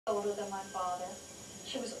older than my father.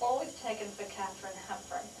 She was always taken for Katharine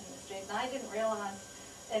Hepburn in the street, and I didn't realize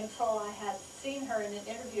until I had seen her in an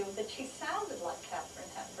interview that she sounded like Katharine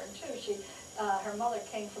Hepburn too. Her mother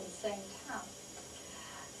came from the same town.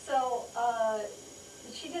 So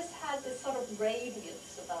she just had this sort of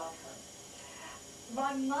radiance about her.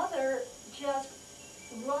 My mother just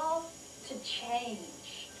loved to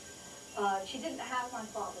change. She didn't have my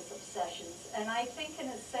father's obsessions, and I think in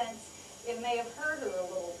a sense it may have hurt her a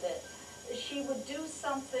little bit. She would do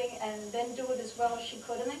something and then do it as well as she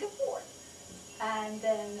could and then get bored, and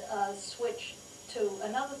then switch to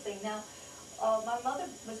another thing. Now, my mother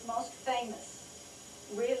was most famous,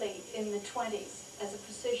 really, in the 20s as a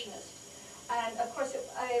precisionist. And of course,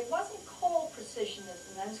 it wasn't called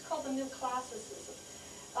precisionism then, it was called the New Classicism.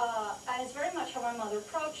 And it's very much how my mother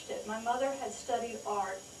approached it. My mother had studied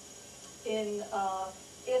art in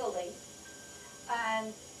Italy,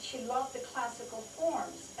 and she loved the classical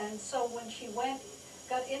forms. And so when she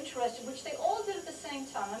got interested, which they all did at the same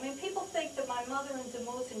time. I mean, people think that my mother and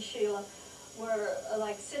Demuth and Sheila were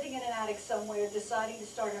like sitting in an attic somewhere deciding to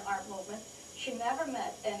start an art movement. She never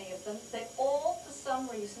met any of them. They all, for some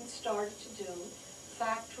reason, started to do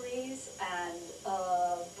factories and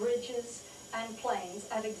bridges and planes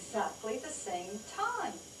at exactly the same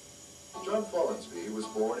time. John Follansbee was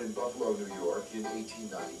born in Buffalo, New York in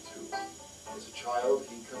 1892. As a child,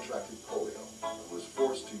 he contracted polio and was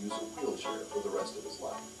forced to use a wheelchair for the rest of his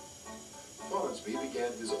life. Follansbee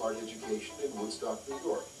began his art education in Woodstock, New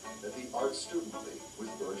York, at the Art Student League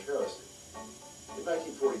with Burge Harrison. In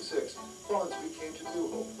 1946, Follansbee came to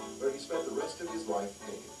New Hope, where he spent the rest of his life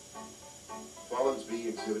painting.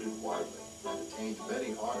 Follansbee exhibited widely and attained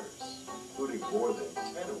many honors, including more than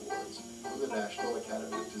 10 awards from the National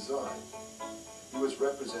Academy of Design. He was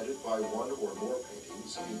represented by one or more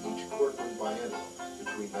paintings in each Cortland Biennial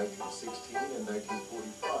between 1916 and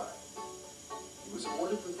 1945. He was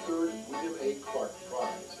awarded the third William A. Clark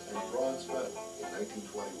Prize and Bronze Medal in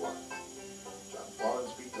 1921. John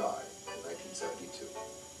Follansbee died in 1972.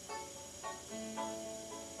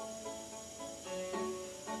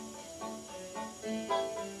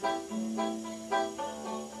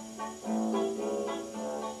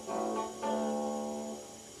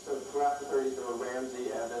 So throughout the 30s, there were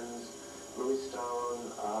Ramsey Evans, Louis Stone,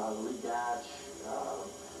 Lee Gatch,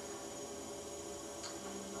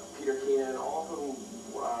 Peter Keenan, all of whom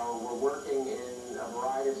were working in a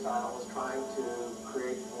variety of styles, trying to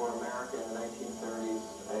create for America in the 1930s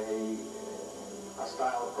a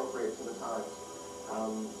style appropriate to the times.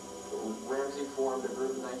 Ramsey formed a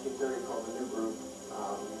group in 1930 called the New Group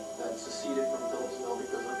that seceded from Phillips Mill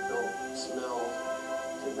because of Phillips Mill's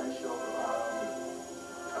conventional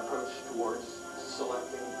approach towards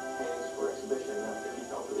selecting paintings for exhibition. I think he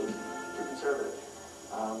felt it was too conservative.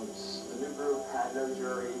 The New Group had no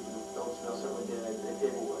jury. Phillips Mill certainly did. It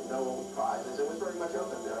gave no prizes. It was very much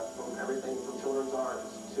open from everything from children's art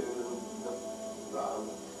to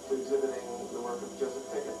exhibiting the work of Joseph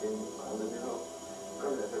Pickett in the New Hope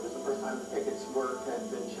Primitive. It was the first time that Pickett's work had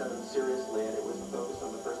been shown seriously, and it was the focus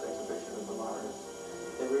of the first exhibition of the modernists.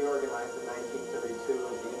 They reorganized in 1932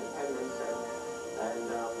 as the Independents,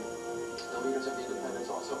 and the leaders of the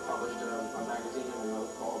Independents also published a magazine in New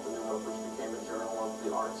Hope called The New Hope, which became a journal of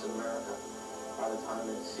the arts in America by the time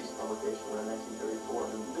it ceased publication in 1934.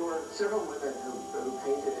 And there were several women who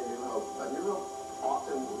painted in New Hope. New Hope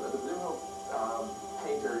often, the New Hope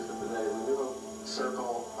painters, the New Hope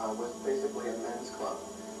circle was basically a men's club,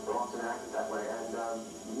 or often acted that way. And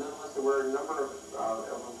nonetheless, there were a number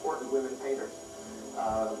of important women painters.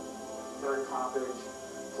 Vern Coppage,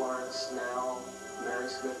 Florence Snell, Mary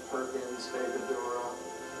Smith Perkins, Faye Bedura,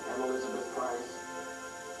 and Elizabeth Price.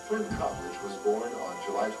 Fern Coppage was born on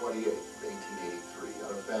July 28, 1883,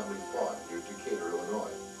 on a family farm near Decatur,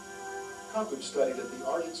 Illinois. Coppage studied at the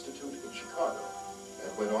Art Institute in Chicago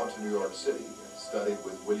and went on to New York City and studied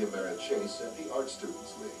with William Merritt Chase at the Art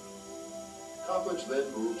Students League. Coppage then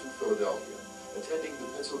moved to Philadelphia, attending the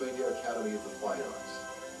Pennsylvania Academy of the Fine Arts.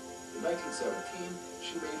 In 1917,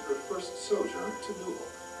 she made her first sojourn to New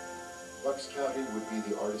Hope. Bucks County would be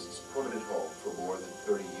the artist's permanent home for more than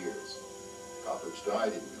 30 years. Coppage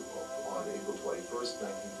died in New Hope on April 21,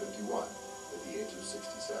 1951, at the age of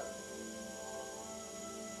 67.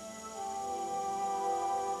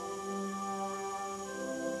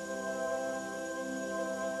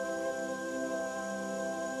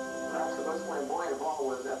 Perhaps the most flamboyant of all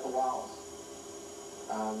was Ethel Wallace.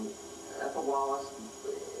 Ethel Wallace,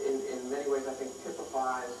 in many ways, I think,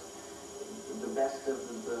 typifies the best of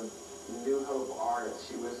the New Hope artists.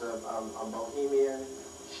 She was a bohemian.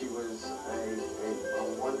 She was a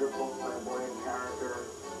wonderful, flamboyant character.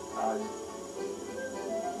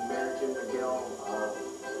 Jim McGill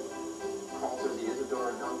calls her the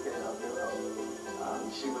Isadora Duncan of New Hope.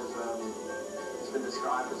 She was, it's been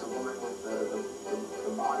described as a woman with the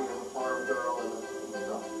body of a farm girl and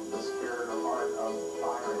the spirit or heart of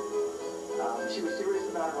fire. She was serious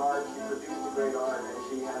about her art, she produced a great art, and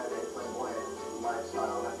she had a flamboyant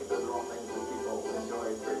lifestyle. And I think those are all things that people enjoy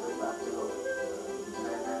greatly about New Hope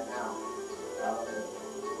then and now.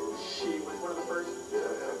 She was one of the first,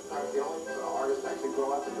 perhaps the only artist to actually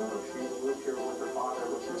grow up in New Hope. She moved here with her father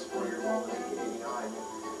when she was 4 years old in 1889.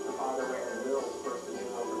 Her father ran the mills first in New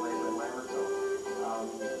Hope and later in Lambertville.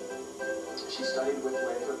 She studied with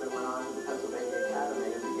Lathrop and went on to the Pennsylvania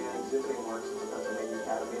Academy and began exhibiting works at the Pennsylvania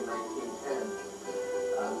Academy in 1910.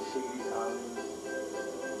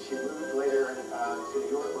 She moved later to New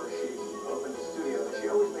York where she opened a studio. She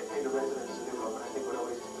always maintained a residence in New Hope, and I think would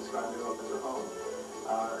always describe New Hope as her home.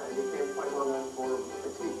 And became quite well known for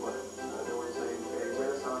batik work. There was a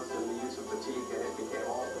renaissance in the use of batik, and it became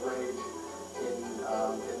all the rage with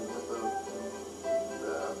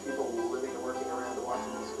the people living and working around the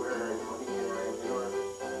Washington Square area, Bohemian area of New York.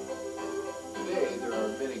 Today, there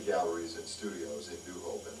are many galleries and studios in New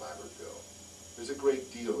Hope and Lambertville. There's a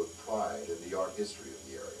great deal of pride in the art history of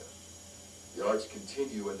the area. The arts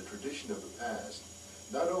continue in the tradition of the past,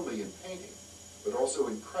 not only in painting, but also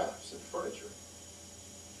in crafts and furniture.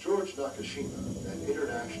 George Nakashima, an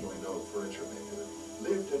internationally known furniture maker,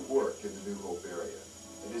 lived and worked in the New Hope area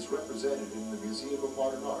and is represented in the Museum of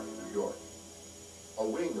Modern Art in New York. A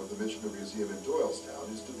wing of the Michener Museum in Doylestown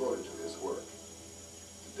is devoted to his work.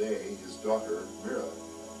 Today, his daughter, Mira,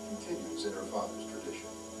 continues in her father's tradition.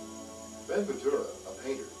 Ben Badura, a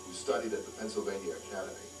painter who studied at the Pennsylvania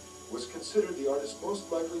Academy, was considered the artist most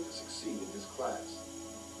likely to succeed in his class.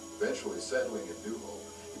 Eventually settling in New Hope,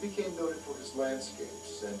 he became noted for his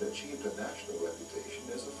landscapes and achieved a national reputation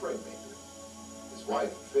as a frame maker. His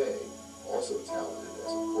wife, Faye, also talented as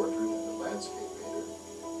a portrait and a landscape painter,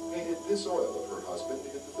 painted this oil of her husband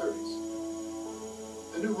in the 30s.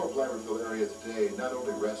 The New Hope Lambertville area today not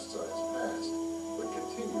only rests on its past, but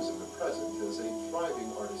continues in the present as a thriving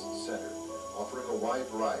artist center, offering a wide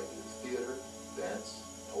variety of theater, dance,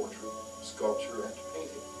 poetry, sculpture, and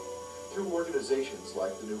painting through organizations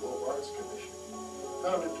like the New Hope Arts Commission,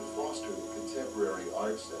 founded to foster the contemporary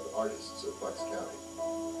arts and artists of Bucks County.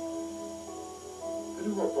 The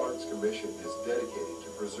New Hope Arts Commission is dedicated to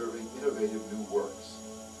preserving innovative new works.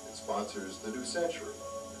 It sponsors the New Century,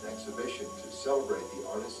 an exhibition to celebrate the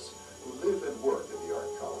artists who live and work in the art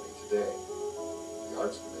colony today. The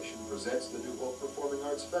Arts Commission presents the New Hope Performing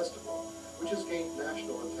Arts Festival, which has gained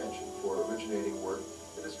national attention for originating work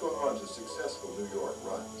that has gone on to successful New York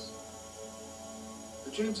runs. The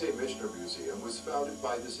James A. Michener Museum was founded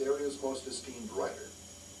by this area's most esteemed writer.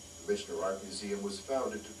 The Michener Art Museum was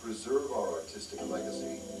founded to preserve our artistic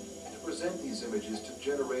legacy and to present these images to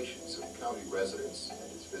generations of county residents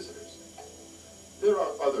and its visitors. There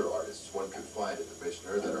are other artists one could find at the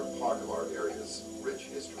Michener that are part of our area's rich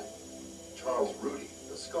history. Charles Rudy,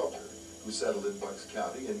 a sculptor who settled in Bucks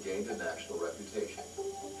County and gained a national reputation.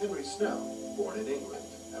 Henry Snell, born in England,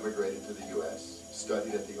 emigrated to the U.S.,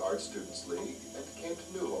 studied at the Art Students League, and came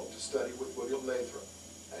to New Hope to study with William Lathrop,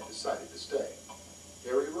 and decided to stay.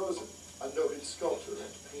 Harry Rosen, a noted sculptor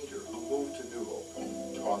and painter who moved to New Hope,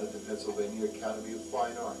 taught at the Pennsylvania Academy of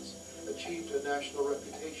Fine Arts, achieved a national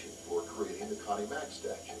reputation for creating the Connie Mack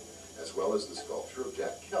statue, as well as the sculpture of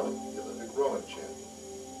Jack Kelly, the Olympic rowing champion.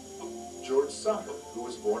 George Sutter, who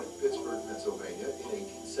was born in Pittsburgh, Pennsylvania in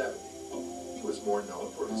 1870. He was more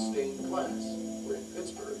known for his stained glass, where in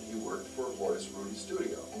Pittsburgh he worked for Horace Rudy's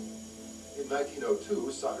studio. In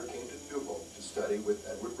 1902, Sutter came to New Hope to study with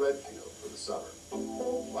Edward Redfield for the summer.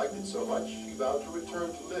 He liked it so much, he vowed to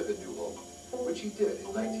return to live in New Hope, which he did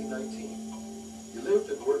in 1919. He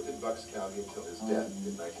lived and worked in Bucks County until his death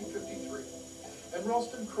in 1953. And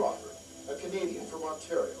Ralston Crawford, a Canadian from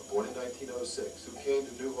Ontario, born in 1906, who came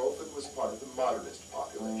to New Hope and was part of the modernist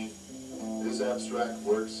population. His abstract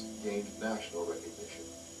works gained national recognition.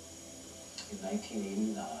 In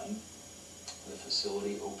 1989, the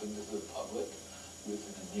facility opened to the public with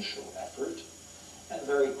an initial effort, and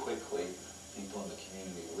very quickly, people in the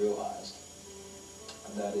community realized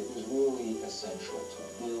that it was really essential to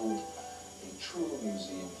build a true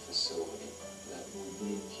museum facility that would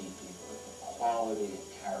be in keeping with the quality and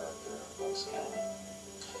character of Bucks County.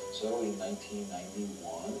 So in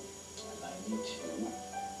 1991 and 92,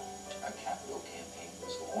 a capital campaign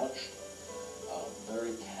was launched.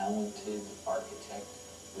 Very talented architect,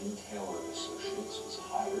 Wynn Taylor Associates, was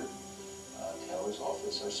hired. Taylor's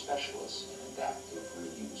office are specialists in adaptive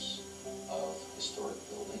reuse of historic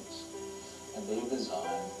buildings. And they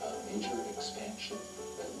designed a major expansion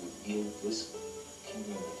that would give this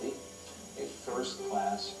community a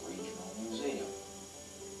first-class regional museum.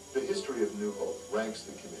 The history of New Hope ranks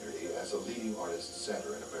the community as a leading artist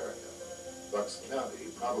center in America. Bucks County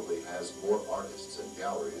probably has more artists and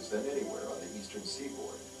galleries than anywhere on the eastern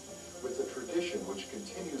seaboard, with a tradition which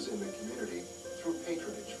continues in the community through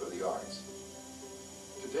patronage for the arts.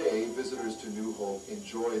 Today, visitors to New Hope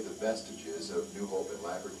enjoy the vestiges of New Hope and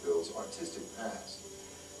Lambertville's artistic past,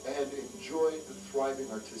 and enjoy the thriving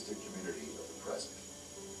artistic community of the present.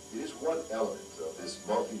 It is one element of this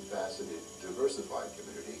multifaceted, diversified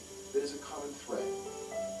community that is a common thread,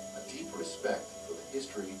 a deep respect for the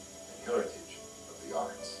history and heritage